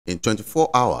24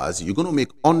 hours, you're going to make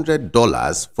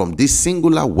 $100 from this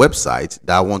singular website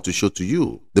that I want to show to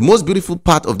you. The most beautiful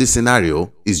part of this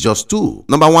scenario is just two.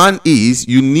 Number one is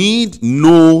you need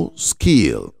no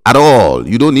skill at all.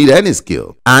 You don't need any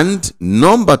skill. And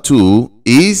number two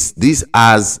is this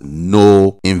has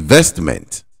no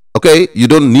investment. Okay, you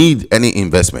don't need any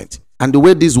investment. And the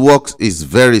way this works is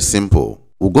very simple.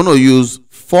 We're going to use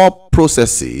 4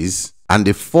 processes, and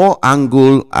the 4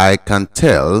 angle I can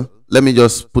tell, let me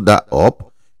just put that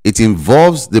up. It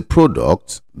involves the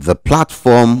product, the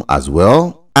platform as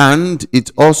well, and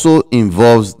it also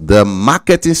involves the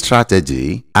marketing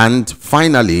strategy, and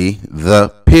finally the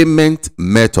payment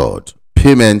method.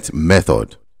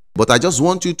 But I just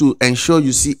want you to ensure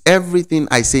you see everything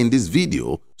I say in this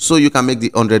video so you can make the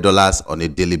 $100 on a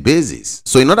daily basis.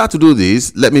 So in order to do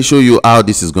this, let me show you how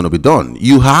this is going to be done.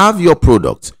 You have your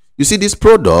product. You see, this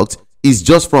product is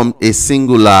just from a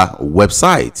singular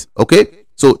website. Okay,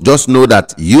 so just know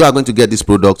that you are going to get this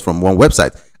product from one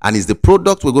website, and it's the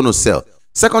product we're going to sell.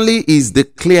 Secondly is the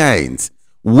clients.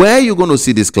 Where you're going to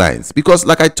see these clients, because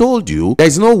like I told you,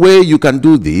 there's no way you can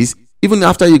do this even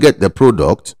after you get the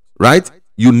product, right?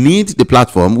 You need the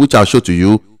platform, which I'll show to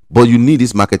you, but you need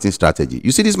this marketing strategy.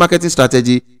 You see, this marketing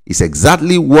strategy is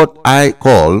exactly what I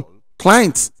call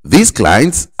clients. These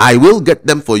clients, I will get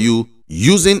them for you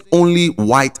using only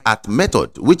white hat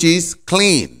method, which is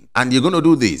clean. And you're going to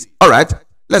do this. All right,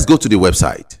 let's go to the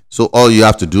website. So all you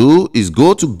have to do is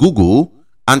go to Google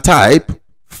and type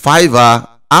Fiverr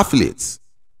affiliates.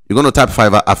 You're going to type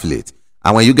Fiverr affiliate.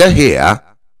 And when you get here,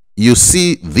 you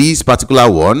see this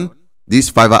particular one, this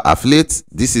Fiverr affiliate.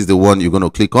 This is the one you're going to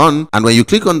click on. And when you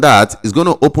click on that, it's going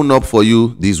to open up for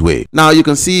you this way. Now you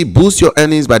can see boost your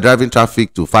earnings by driving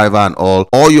traffic to Fiverr and all.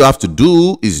 All you have to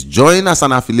do is join as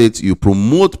an affiliate. You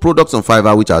promote products on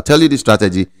Fiverr, which I'll tell you the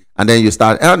strategy, and then you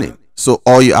start earning. So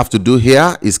all you have to do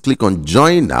here is click on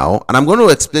join now. And I'm going to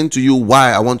explain to you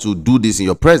why I want to do this in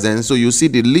your presence. So you see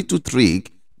the little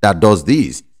trick that does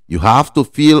this. You have to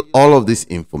fill all of this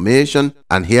information,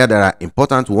 and here there are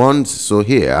important ones. So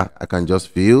here I can just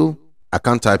fill. I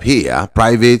can type here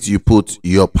private. You put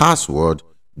your password.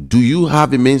 Do you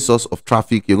have a main source of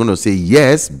traffic? You're going to say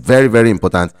yes. Very, very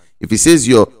important. If it says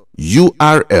your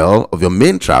URL of your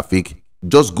main traffic,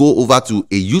 just go over to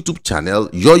a YouTube channel,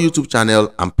 your YouTube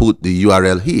channel, and put the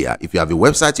URL here. If you have a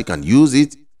website, you can use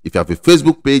it. If you have a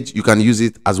Facebook page, you can use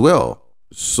it as well.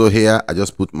 So here I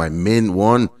just put my main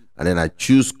one. And then I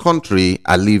choose country.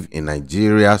 I live in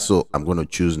Nigeria, so I'm going to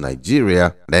choose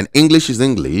Nigeria. Then English is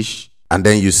English. And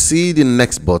then you see the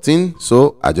next button.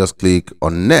 So I just click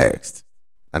on next.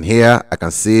 And here I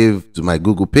can save to my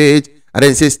Google page. And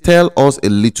then it says, tell us a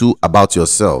little about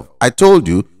yourself. I told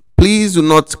you, please do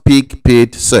not pick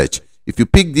paid search. If you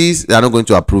pick this, they are not going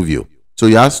to approve you. So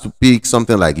you have to pick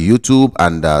something like YouTube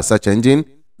and search engine.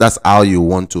 That's how you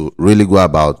want to really go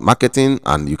about marketing.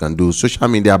 And you can do social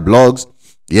media, blogs.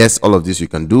 Yes, all of this you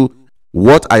can do.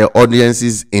 What are your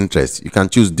audience's interests? You can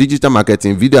choose digital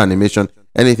marketing, video animation,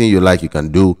 anything you like you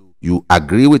can do. You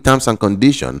agree with terms and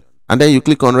conditions, and then you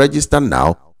click on register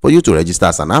now for you to register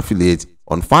as an affiliate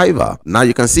on Fiverr. Now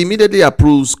you can see immediately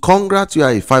approves. Congrats, you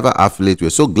are a Fiverr affiliate. We're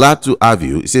so glad to have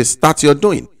you. It says start your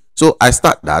doing. So I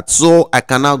start that so I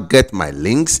can now get my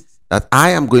links that I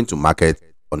am going to market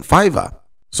on Fiverr.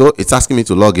 So it's asking me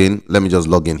to log in. Let me just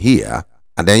log in here.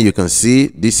 And then you can see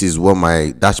this is what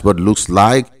my dashboard looks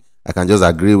like. I can just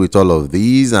agree with all of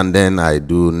these, and then I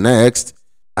do next.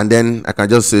 And then I can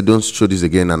just say don't show this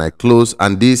again, and I close.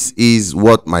 And this is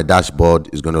what my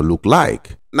dashboard is going to look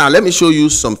like. Now let me show you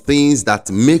some things that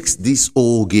makes this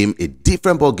whole game a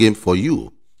different ball game for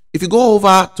you. If you go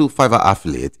over to Fiverr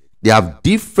affiliate, they have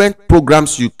different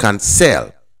programs you can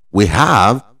sell. We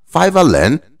have Fiverr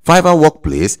Learn, Fiverr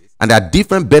Workplace, and there are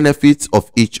different benefits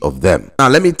of each of them. Now,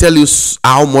 let me tell you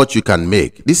how much you can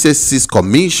make. This says 6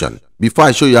 commission. Before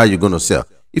I show you how you're going to sell.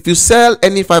 If you sell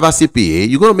any Fiverr CPA,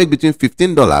 you're going to make between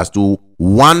 $15 to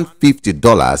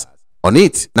 $150 on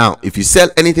it. Now, if you sell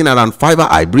anything around Fiverr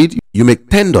Hybrid, you make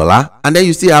 $10, and then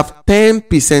you still have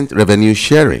 10% revenue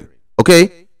sharing.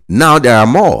 Okay? Now, there are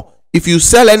more. If you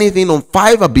sell anything on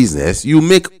Fiverr Business, you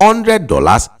make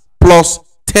 $100 plus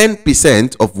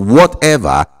 10% of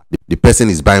whatever the person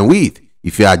is buying with.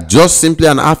 If you are just simply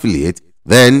an affiliate,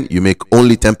 then you make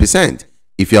only 10%.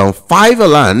 If you're on Fiverr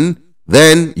Learn,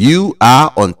 then you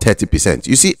are on 30%.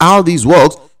 You see how this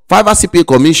works? Fiverr CPA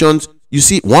commissions, you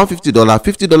see $150,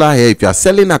 $50 here if you are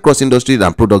selling across industries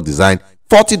and product design,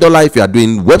 $40 if you are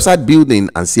doing website building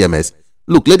and CMS.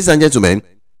 Look, ladies and gentlemen,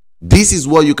 this is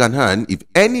what you can earn if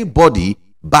anybody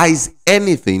buys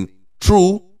anything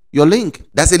through your link.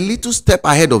 There's a little step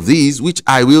ahead of these, which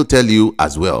I will tell you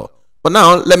as well. But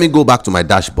now let me go back to my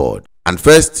dashboard and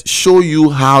first show you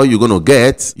how you're going to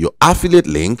get your affiliate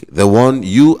link, the one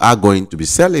you are going to be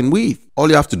selling with. All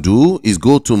you have to do is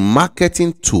go to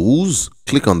marketing tools,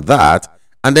 click on that,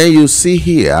 and then you see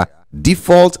here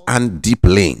default and deep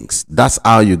links. That's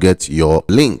how you get your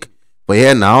link. But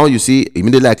here now you see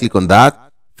immediately I click on that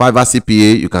Fiverr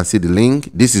CPA, you can see the link.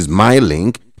 This is my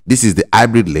link. This is the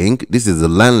hybrid link. This is the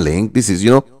learn link. This is,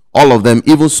 all of them,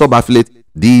 even sub affiliate.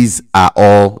 These are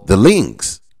all the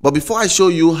links. But before I show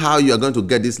you how you are going to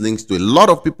get these links to a lot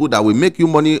of people that will make you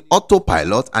money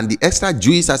autopilot and the extra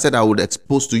juice I said I would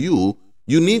expose to you,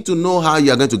 you need to know how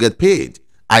you are going to get paid.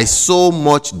 I so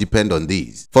much depend on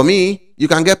these. For me, you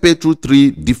can get paid through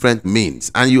 3 different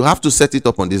means and you have to set it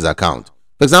up on this account.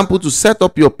 For example, to set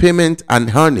up your payment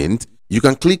and earning, you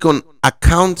can click on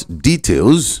account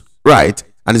details, right?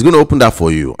 And it's going to open that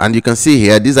for you. And you can see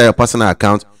here, these are your personal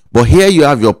accounts, but here you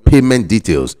have your payment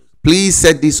details. Please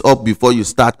set this up before you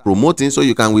start promoting so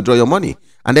you can withdraw your money.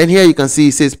 And then here you can see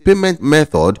it says payment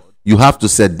method. You have to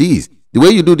set these. The way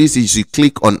you do this is you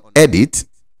click on edit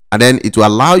and then it will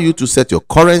allow you to set your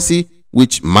currency,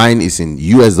 which mine is in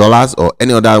US dollars or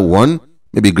any other one,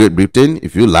 maybe Great Britain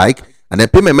if you like. And then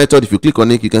payment method, if you click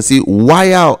on it, you can see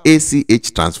wire or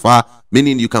ACH transfer,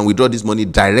 meaning you can withdraw this money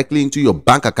directly into your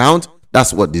bank account.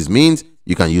 That's what this means.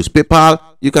 You can use PayPal,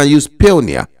 you can use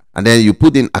Payoneer. And then you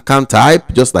put in account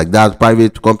type, just like that,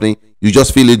 private company. You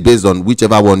just fill it based on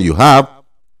whichever one you have.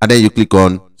 And then you click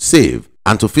on save.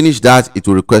 And to finish that, it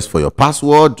will request for your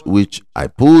password, which I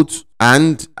put.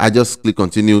 And I just click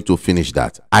continue to finish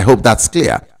that. I hope that's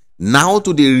clear. Now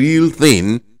to the real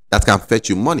thing that can fetch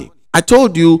you money. I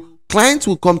told you clients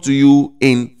will come to you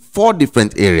in 4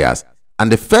 different areas. And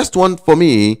the first one for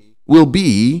me will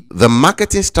be the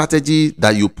marketing strategy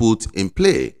that you put in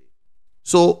play.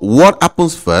 So what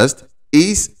happens first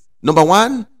is, number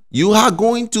 1, you are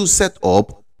going to set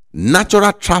up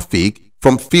natural traffic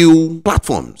from few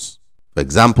platforms. For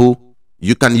example,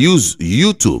 you can use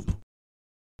YouTube.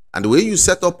 And the way you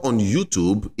set up on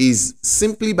YouTube is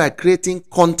simply by creating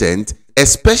content,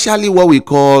 especially what we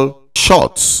call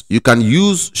shorts. You can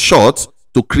use shorts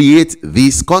to create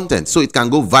this content so it can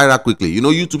go viral quickly.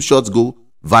 YouTube shorts go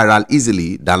viral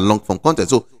easily than long form content.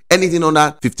 So anything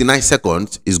under 59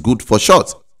 seconds is good for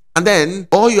shorts. And then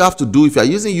all you have to do if you are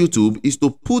using YouTube is to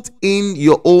put in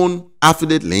your own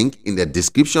affiliate link in the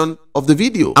description of the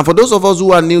video. And for those of us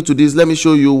who are new to this, let me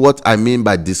show you what I mean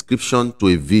by description to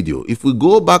a video. If we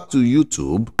go back to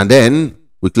YouTube and then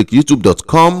we click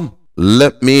youtube.com,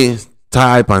 let me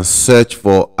type and search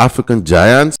for African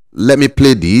Giants. Let me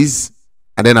play these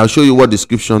and then I'll show you what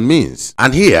description means.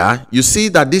 And here you see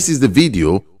that this is the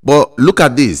video, but look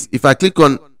at this. If I click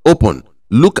on open,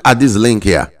 look at this link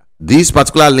here. This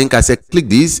particular link, I said click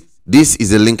this. This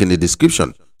is a link in the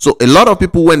description. So a lot of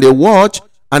people, when they watch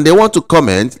and they want to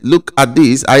comment, look at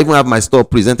this. I even have my store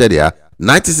presented here.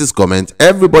 96 comments.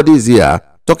 Everybody is here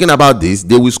talking about this.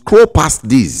 They will scroll past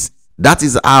this. That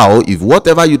is how, if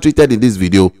whatever you treated in this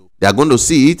video, they are going to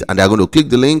see it and they are going to click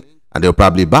the link and they'll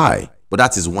probably buy. But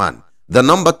that is one. The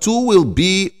number 2 will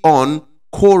be on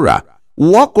Quora.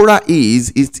 What Quora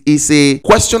is, it is a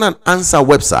question and answer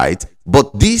website,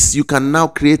 but this you can now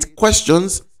create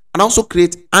questions and also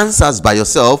create answers by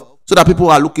yourself so that people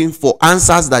are looking for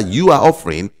answers that you are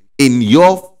offering in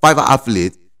your Fiverr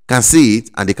affiliate can see it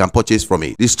and they can purchase from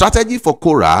it. The strategy for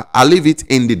Quora, I'll leave it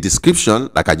in the description,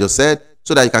 like I just said,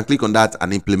 so that you can click on that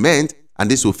and implement, and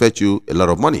this will fetch you a lot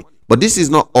of money. But this is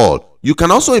not all. You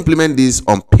can also implement this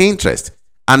on Pinterest,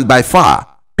 and by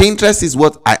far, Pinterest is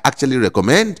what I actually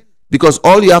recommend, because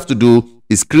all you have to do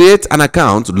is create an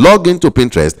account, log into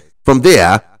Pinterest. From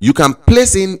there, you can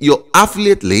place in your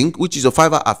affiliate link, which is your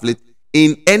Fiverr affiliate,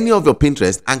 in any of your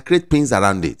Pinterest and create pins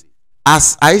around it.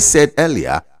 As I said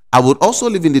earlier, I would also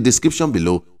leave in the description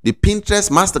below the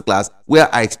Pinterest masterclass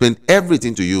where I explain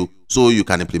everything to you so you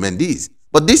can implement these.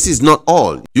 But this is not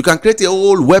all. You can create a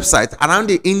whole website around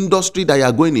the industry that you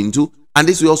are going into, and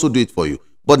this will also do it for you.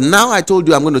 But now I told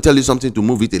you I'm going to tell you something to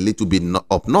move it a little bit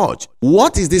up notch.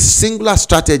 What is this singular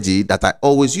strategy that I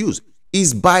always use?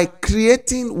 Is by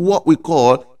creating what we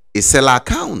call a seller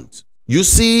account. You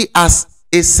see, as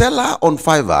a seller on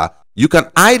Fiverr, you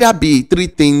can either be 3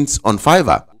 things on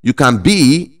Fiverr. You can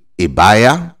be a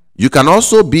buyer, you can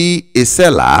also be a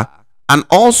seller, and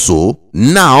also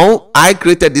now I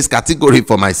created this category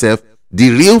for myself.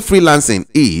 The real freelancing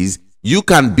is you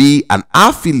can be an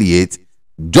affiliate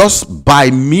just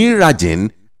by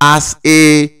miraging as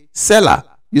a seller.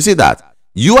 You see that?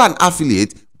 You are an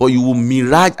affiliate, but you will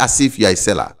mirage as if you are a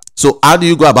seller. So how do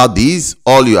you go about this?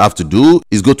 All you have to do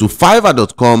is go to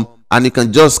fiverr.com and you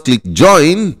can just click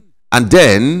join, and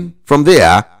then from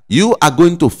there you are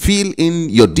going to fill in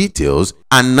your details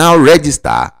and now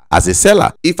register as a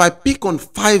seller. If I pick on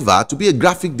Fiverr to be a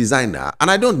graphic designer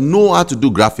and I don't know how to do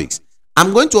graphics,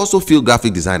 I'm going to also fill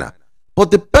graphic designer.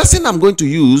 But the person I'm going to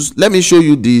use, let me show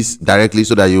you this directly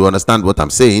so that you understand what I'm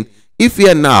saying. If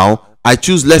here now I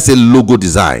choose, let's say, logo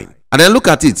design, and then look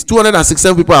at it,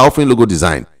 267 people are offering logo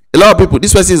design. A lot of people,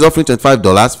 this person is offering $25,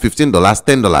 $15,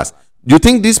 $10. Do you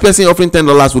think this person offering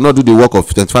 $10 will not do the work of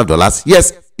 $25?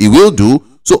 Yes, it will do.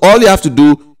 So all you have to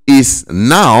do is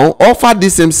now offer the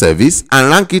same service and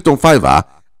rank it on Fiverr,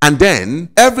 and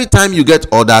then every time you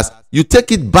get orders, you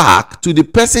take it back to the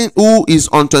person who is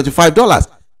on $25.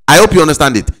 I hope you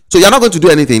understand it. So you're not going to do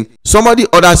anything. Somebody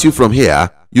orders you from here,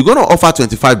 you're going to offer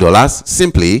 $25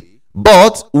 simply,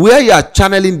 but where you are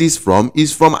channeling this from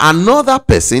is from another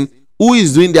person who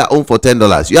is doing their own for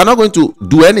 $10. You are not going to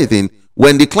do anything.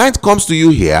 When the client comes to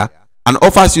you here and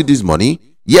offers you this money,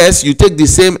 yes, you take the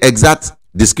same exact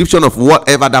description of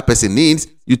whatever that person needs,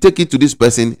 you take it to this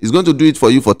person, he's going to do it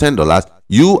for you for $10.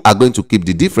 You are going to keep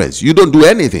the difference. You don't do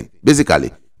anything,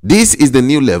 basically. This is the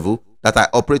new level that I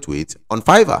operate with on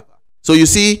Fiverr. So you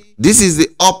see, this is the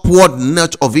upward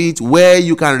notch of it, where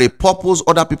you can repurpose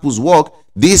other people's work.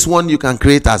 This one you can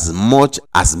create as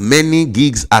many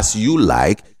gigs as you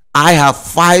like. I have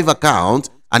 5 accounts,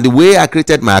 and the way I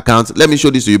created my account, let me show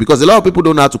this to you, because a lot of people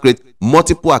don't know how to create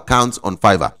multiple accounts on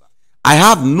Fiverr. I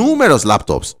have numerous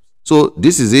laptops. So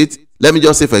this is it. Let me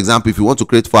just say, for example, if you want to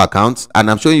create 4 accounts,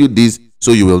 and I'm showing you this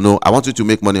so you will know, I want you to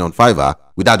make money on Fiverr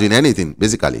without doing anything,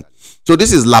 basically. So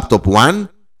this is laptop 1.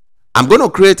 I'm going to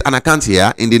create an account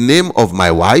here in the name of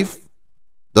my wife.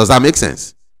 Does that make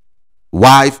sense?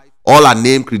 Wife, all her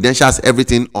name, credentials,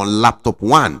 everything on laptop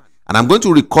 1. And I'm going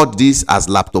to record this as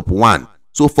laptop 1.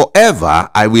 So forever,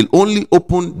 I will only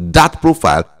open that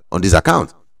profile on this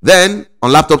account. Then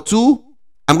on laptop 2,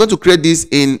 I'm going to create this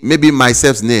in maybe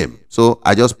myself's name. So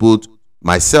I just put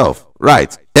myself,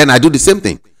 right? Then I do the same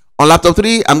thing. On laptop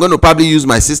 3, I'm going to probably use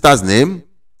my sister's name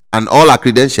and all her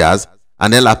credentials.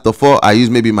 And then laptop 4, I use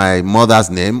maybe my mother's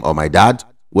name or my dad,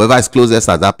 whoever is closest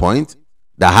at that point,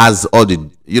 that has all the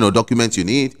documents you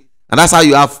need. And that's how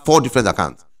you have 4 different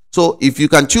accounts. So if you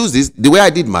can choose this, the way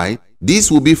I did mine, this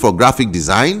will be for graphic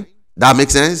design. That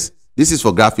makes sense. This is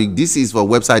for graphic. This is for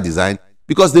website design.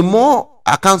 Because the more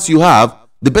accounts you have,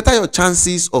 the better your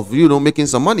chances of making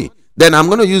some money. Then I'm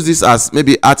going to use this as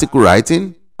maybe article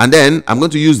writing, and then I'm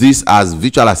going to use this as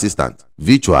virtual assistant.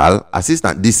 Virtual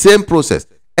assistant, the same process.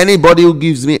 Anybody who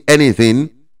gives me anything,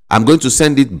 I'm going to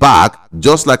send it back,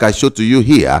 just like I showed to you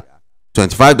here.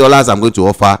 $25 I'm going to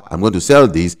offer. I'm going to sell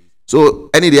this. So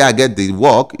any day I get the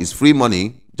work is free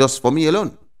money just for me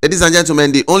alone. Ladies and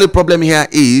gentlemen, the only problem here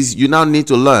is you now need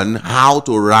to learn how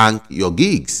to rank your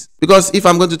gigs. Because if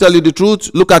I'm going to tell you the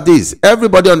truth, look at this.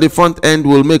 Everybody on the front end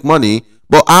will make money,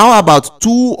 but how about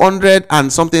 200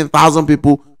 and something thousand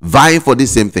people vying for the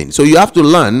same thing? So you have to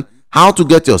learn how to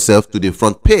get yourself to the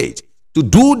front page. To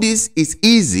do this is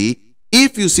easy.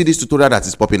 If you see this tutorial that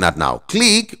is popping out now,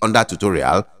 click on that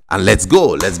tutorial and let's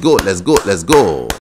go.